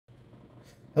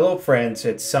Hello friends,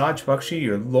 it's Saajan Bakshi,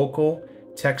 your local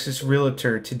Texas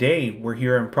realtor. Today we're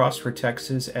here in Prosper,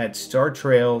 Texas at Star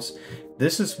Trails.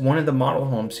 This is one of the model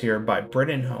homes here by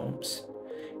Britton Homes.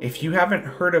 If you haven't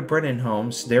heard of Britton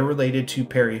Homes, they're related to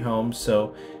Perry Homes,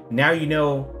 so now you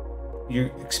know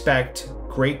you expect a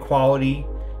great quality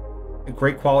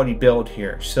build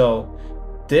here. So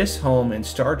this home in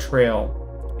Star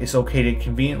Trail is located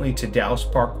conveniently to Dallas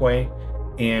Parkway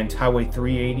and Highway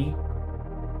 380.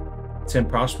 It's in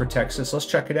Prosper, Texas. Let's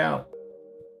check it out.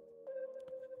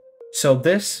 So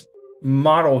this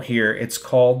model here, it's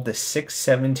called the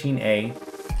 617A.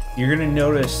 You're going to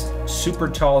notice super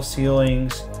tall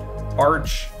ceilings,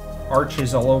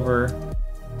 arches all over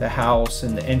the house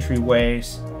and the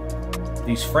entryways.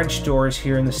 These French doors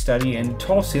here in the study and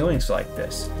tall ceilings like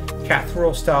this.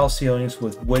 Cathedral style ceilings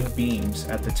with wood beams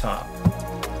at the top.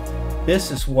 This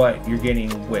is what you're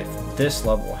getting with this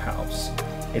level house.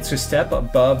 It's a step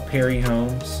above Perry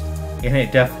Homes, and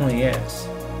it definitely is.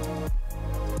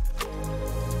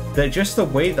 Just the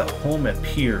way the home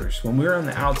appears, when we were on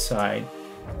the outside,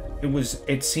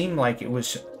 it seemed like it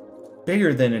was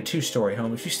bigger than a two-story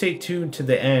home. If you stay tuned to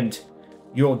the end,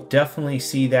 you'll definitely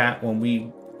see that when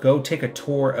we go take a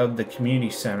tour of the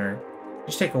community center.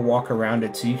 Just take a walk around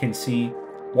it so you can see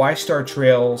why Star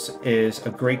Trails is a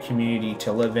great community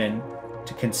to live in,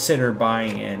 to consider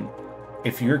buying in,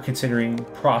 if you're considering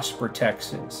Prosper,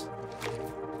 Texas.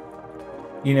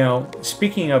 You know,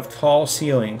 speaking of tall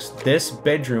ceilings, this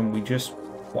bedroom we just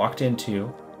walked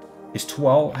into has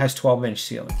 12-inch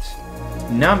ceilings.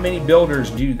 Not many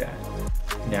builders do that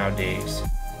nowadays.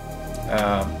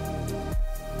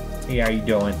 Hey, how you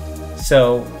doing?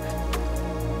 So,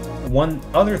 one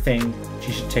other thing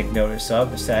you should take notice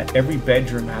of is that every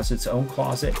bedroom has its own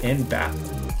closet and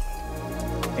bathroom.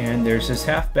 And there's this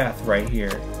half bath right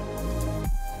here.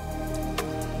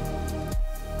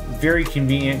 Very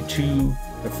convenient to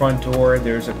the front door.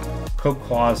 There's a coat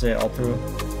closet all through.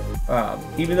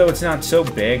 Even though it's not so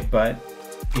big, but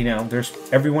you know,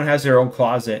 everyone has their own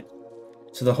closet.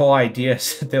 So the whole idea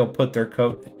is that they'll put their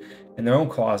coat in their own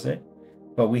closet.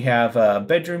 But we have a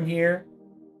bedroom here.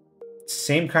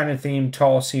 Same kind of theme,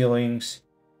 tall ceilings.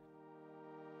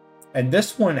 And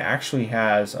this one actually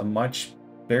has a much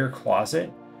bigger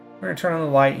closet. We're gonna turn on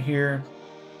the light here.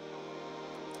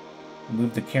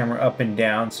 Move the camera up and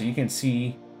down so you can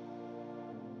see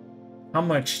how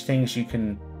much things you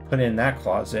can put in that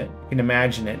closet. You can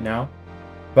imagine it now.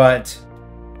 But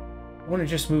I want to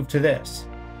just move to this.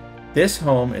 This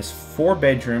home is 4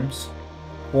 bedrooms,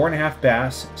 4.5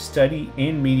 baths, study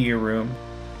and media room.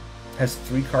 Has a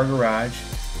 3-car garage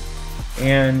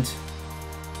and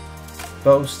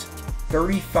boasts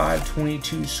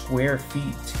 3,522 square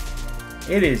feet.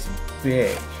 It is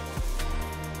big.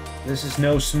 This is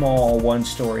no small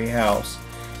 1-story house.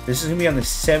 This is going to be on the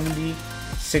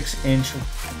 76-inch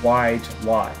wide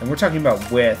lot. And we're talking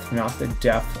about width, not the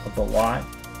depth of the lot.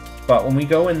 But when we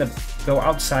go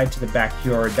outside to the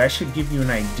backyard, that should give you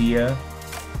an idea,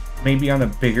 maybe on a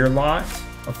bigger lot,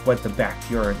 of what the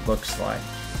backyard looks like.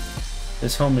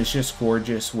 This home is just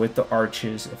gorgeous with the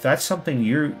arches. If that's something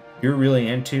you're really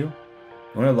into, you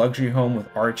want a luxury home with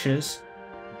arches,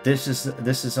 this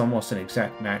is almost an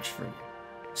exact match for you.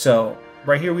 So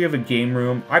right here we have a game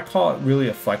room. I call it really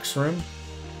a flex room.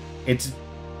 It's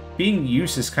being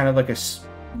used as kind of like a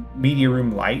media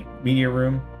room.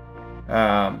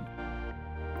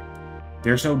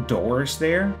 There's no doors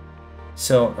there,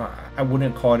 so I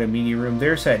wouldn't call it a media room.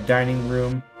 There's that dining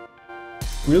room.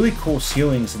 Really cool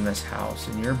ceilings in this house,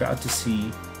 and you're about to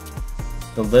see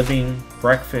the living,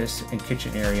 breakfast, and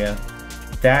kitchen area.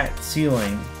 That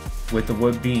ceiling with the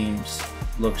wood beams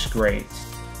looks great.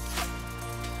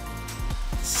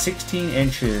 16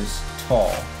 inches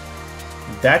tall.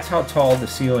 That's how tall the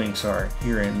ceilings are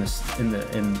here in this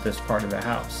part of the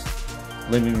house.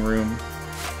 Living room,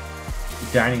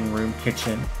 dining room,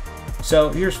 kitchen. So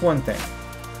here's one thing.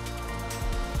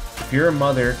 If you're a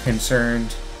mother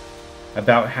concerned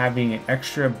about having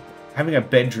a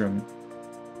bedroom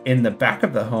in the back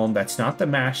of the home that's not the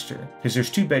master, because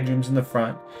there's 2 bedrooms in the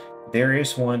front, there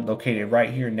is one located right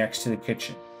here next to the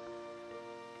kitchen.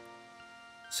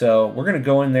 So we're going to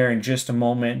go in there in just a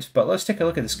moment, but let's take a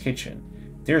look at this kitchen.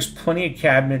 There's plenty of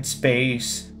cabinet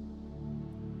space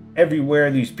everywhere.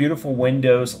 These beautiful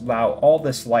windows allow all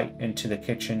this light into the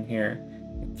kitchen here.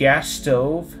 Gas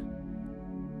stove.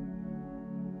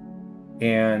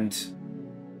 And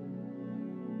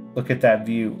look at that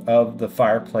view of the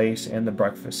fireplace and the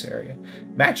breakfast area.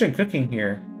 Imagine cooking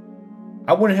here.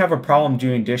 I wouldn't have a problem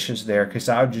doing dishes there because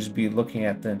I would just be looking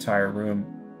at the entire room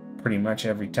pretty much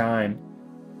every time.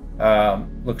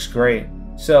 Looks great.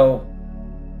 So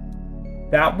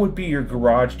that would be your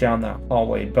garage down that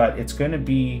hallway, but it's going to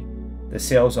be the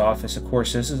sales office. Of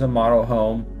course, this is a model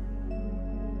home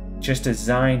just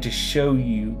designed to show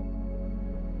you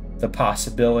the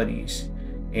possibilities.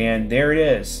 And there it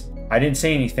is. I didn't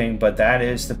say anything, but that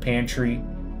is the pantry.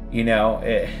 You know,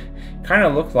 it kind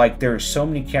of looked like there's so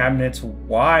many cabinets.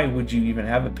 Why would you even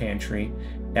have a pantry?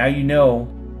 Now you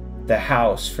know the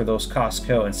house for those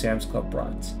Costco and Sam's Club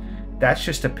runs. That's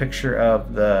just a picture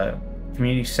of the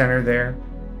community center there.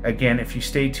 Again, if you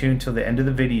stay tuned till the end of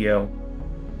the video,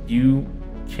 you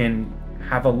can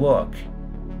have a look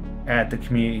at the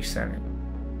community center.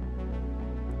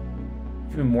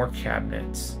 Even more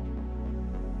cabinets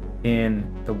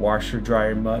in the washer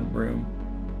dryer mud room.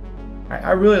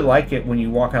 I really like it when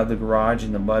you walk out of the garage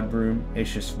and the mud room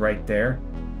is just right there.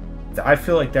 I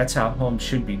feel like that's how homes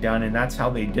should be done, and that's how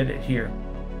they did it here.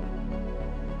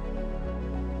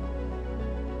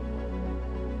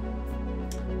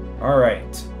 All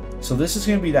right, so this is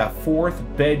going to be that fourth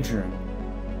bedroom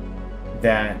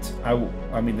that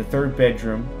I mean the third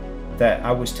bedroom that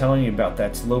I was telling you about,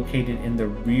 that's located in the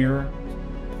rear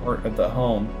part of the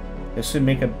home. This would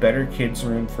make a better kids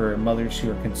room for mothers who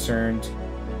are concerned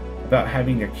about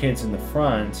having their kids in the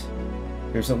front.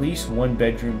 There's at least one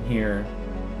bedroom here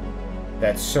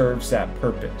that serves that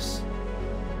purpose,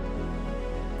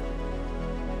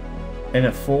 and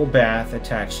a full bath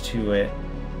attached to it.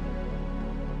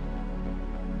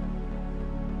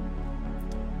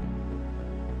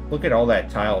 Look at all that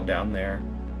tile down there.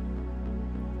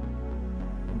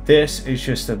 This is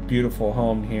just a beautiful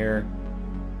home here.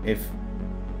 If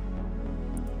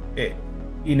it,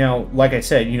 you know, like I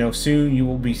said, you know, soon you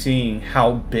will be seeing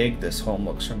how big this home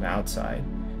looks from the outside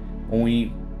when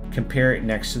we compare it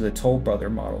next to the Toll Brother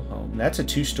model home. That's a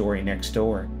 2-story next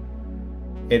door,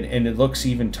 and it looks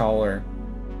even taller.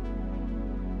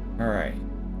 All right,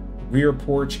 rear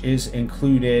porch is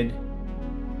included.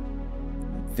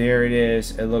 There it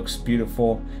is. It looks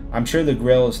beautiful. I'm sure the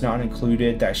grill is not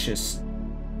included. That's just,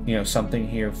 you know, something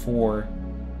here for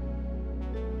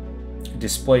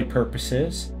display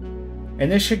purposes.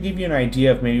 And this should give you an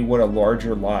idea of maybe what a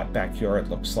larger lot backyard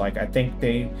looks like. I think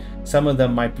some of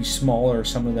them might be smaller,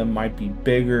 some of them might be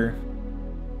bigger.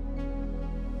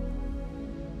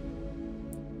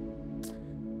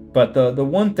 But the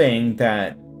one thing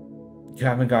that you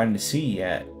haven't gotten to see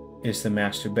yet is the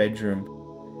master bedroom.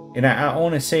 And I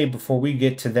want to say before we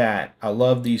get to that, I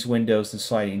love these windows and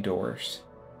sliding doors.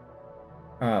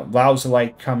 Allows the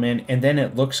light to come in, and then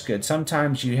it looks good.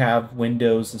 Sometimes you have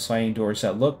windows and sliding doors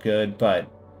that look good,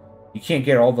 but you can't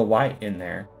get all the light in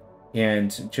there.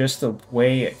 And just the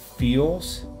way it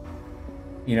feels,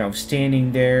 you know,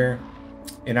 standing there,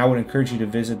 and I would encourage you to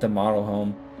visit the model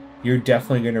home. You're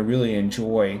definitely going to really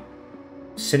enjoy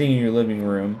sitting in your living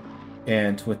room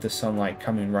and with the sunlight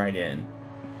coming right in.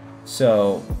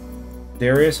 So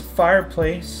there is a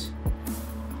fireplace.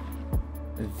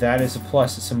 That is a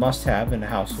plus. It's a must-have in a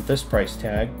house with this price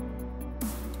tag.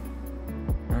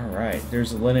 All right,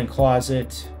 there's a linen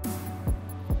closet.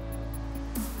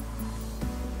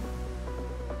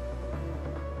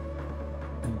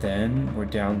 And then we're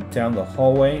down the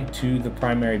hallway to the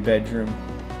primary bedroom.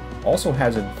 Also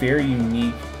has a very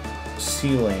unique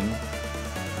ceiling.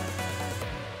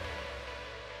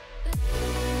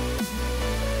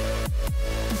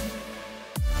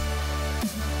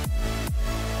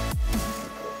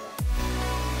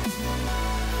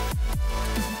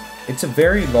 It's a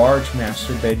very large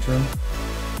master bedroom.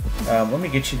 Let me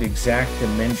get you the exact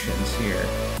dimensions here.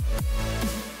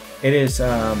 It is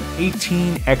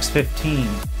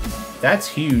 18x15. That's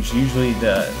huge. Usually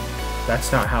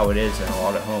that's not how it is in a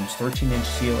lot of homes. 13-inch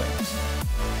ceilings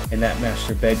in that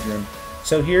master bedroom.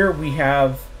 So here we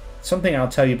have something I'll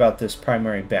tell you about this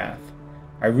primary bath.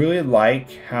 I really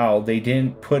like how they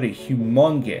didn't put a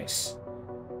humongous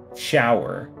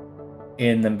shower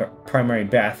in the primary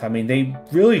bath. I mean, they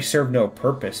really serve no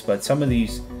purpose, but some of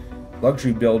these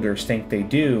luxury builders think they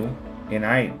do, and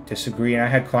I disagree, and I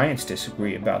had clients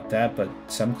disagree about that, but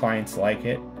some clients like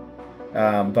it.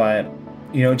 But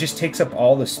you know, it just takes up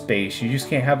all the space. You just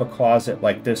can't have a closet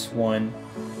like this one.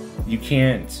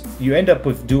 You end up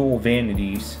with dual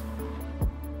vanities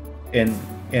and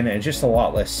just a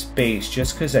lot less space,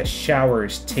 just because that shower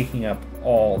is taking up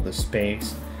all the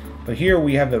space. But here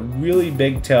we have a really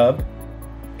big tub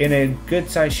in a good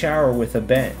sized shower with a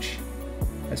bench.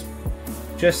 That's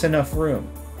just enough room.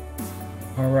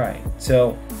 All right,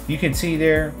 so you can see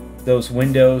there, those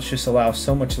windows just allow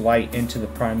so much light into the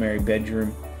primary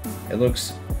bedroom. It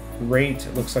looks great.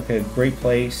 It looks like a great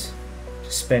place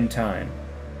to spend time.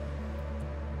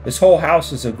 This whole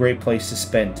house is a great place to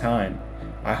spend time.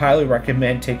 I highly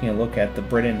recommend taking a look at the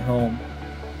Britton home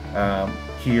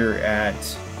here at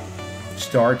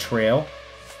Star Trail.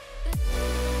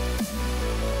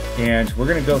 And we're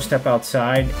going to go step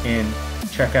outside and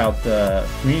check out the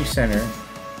community center.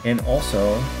 And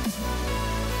also,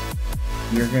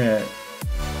 you're going to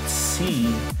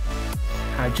see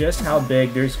just how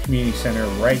big. There's a community center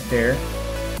right there.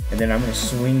 And then I'm going to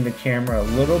swing the camera a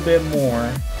little bit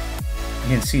more. You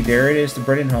can see there it is, the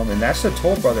Britton home. And that's the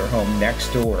Toll Brother home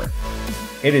next door.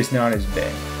 It is not as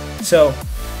big. So,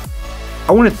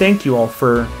 I want to thank you all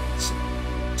for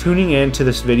tuning in to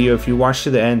this video. If you watched to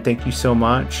the end, thank you so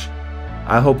much.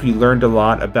 I hope you learned a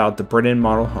lot about the Britton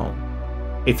model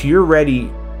home. If you're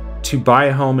ready to buy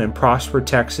a home in Prosper,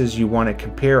 Texas, you want to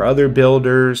compare other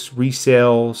builders,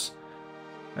 resales,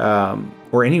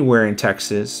 or anywhere in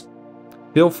Texas,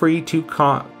 feel free to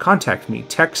contact me,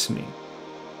 text me.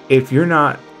 If you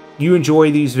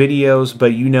enjoy these videos,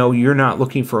 but you know you're not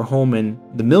looking for a home in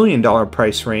the $1 million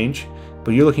price range,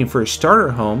 but you're looking for a starter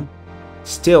home,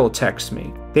 still text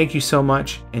me. Thank you so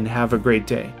much and have a great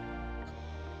day.